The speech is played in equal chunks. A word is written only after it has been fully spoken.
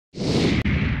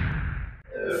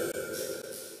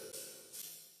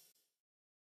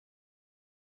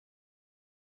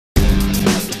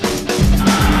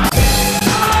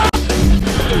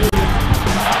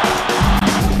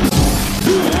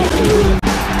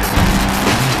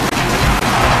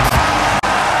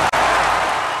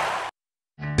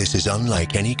This is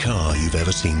unlike any car you've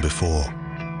ever seen before,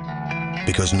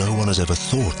 because no one has ever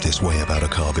thought this way about a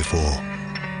car before.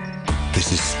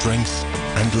 This is strength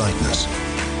and lightness.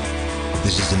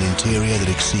 This is an interior that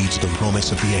exceeds the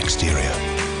promise of the exterior.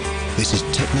 This is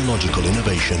technological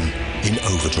innovation in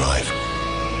overdrive.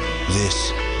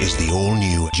 This is the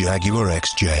all-new Jaguar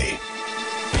XJ.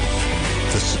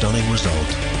 The stunning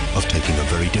result of taking a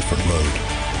very different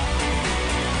road.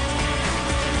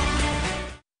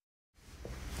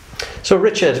 So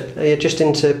Richard, you're just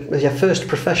into your first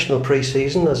professional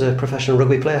pre-season as a professional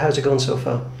rugby player. How's it going so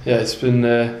far? Yeah, it's been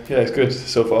it's good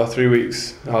so far. 3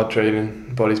 weeks, hard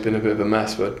training. Body's been a bit of a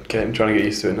mess, but trying to get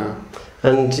used to it now.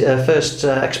 And first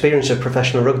experience of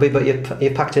professional rugby, but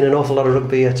you packed in an awful lot of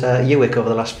rugby at Uwick over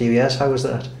the last few years. How was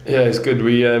that? Yeah, it's good.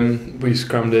 We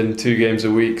crammed in 2 games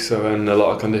a week, and a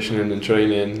lot of conditioning and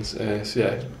training. So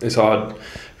yeah, it's hard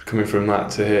coming from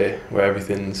that to here, where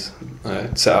everything's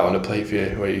set out on a plate for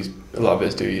you, where a lot of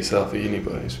it's do it yourself at uni,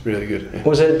 but it's really good. Yeah.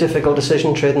 Was it a difficult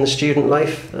decision trading the student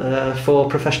life for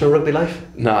professional rugby life?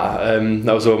 Nah,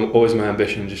 that was always my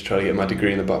ambition, just try to get my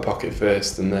degree in the back pocket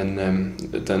first, and then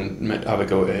have a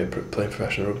go at it, playing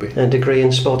professional rugby. A degree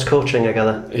in sports coaching, I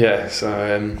gather? Yeah, so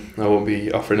I won't be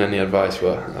offering any advice,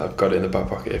 but I've got it in the back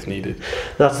pocket if needed.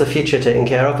 That's the future taken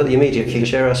care of, but the immediate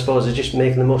future, I suppose, is just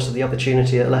making the most of the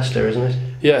opportunity at Leicester, isn't it?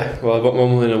 Yeah, well, I'm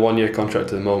only in a 1-year contract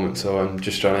at the moment, so I'm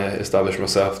just trying to establish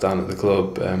myself down at the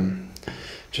club,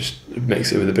 just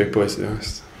mix it with the big boys, to be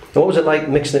honest. What was it like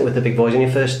mixing it with the big boys on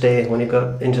your first day when you've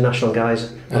got international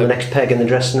guys on the next peg in the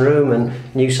dressing room and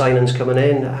new signings coming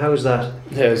in? How was that?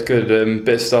 Yeah, it was good.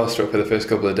 Bit starstruck for the first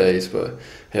couple of days, but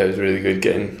yeah, it was really good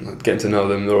getting to know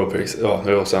them.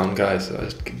 They're all sound guys, so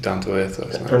it's down to earth. So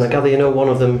it's nice. And I gather you know one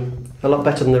of them a lot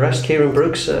better than the rest, Kieran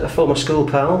Brooks, a former school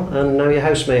pal and now your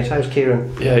housemate. How's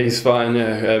Kieran? Yeah, he's fine.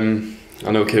 Yeah,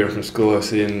 I know Kieran from school,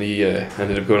 obviously, and he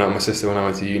ended up going out with my sister when I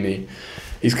went to uni.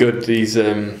 He's good.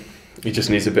 He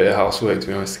just needs a bit of housework, to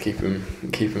be honest, to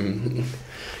keep him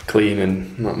clean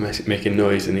and not making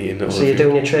noise and eating. So you're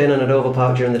doing your training at Oval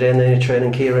Park during the day and then you're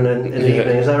training Kieran in the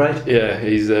evening, is that right? Yeah,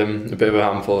 he's a bit of a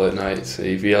handful at night. So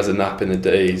if he has a nap in the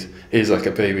day, he's like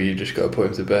a baby. You just got to put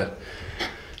him to bed,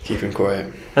 keep him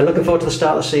quiet. And looking forward to the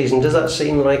start of the season, does that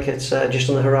seem like it's just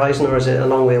on the horizon, or is it a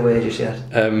long way away just yet?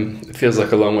 It feels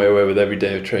like a long way away, with every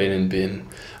day of training being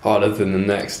harder than the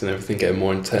next and everything getting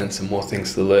more intense and more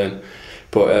things to learn.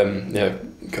 But yeah,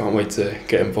 can't wait to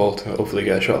get involved, hopefully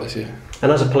get a shot this year.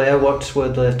 And as a player, what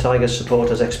would the Tigers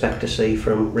supporters expect to see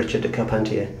from Richard de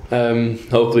Carpentier?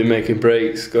 Hopefully making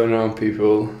breaks, going around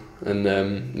people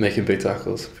and making big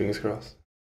tackles, fingers crossed.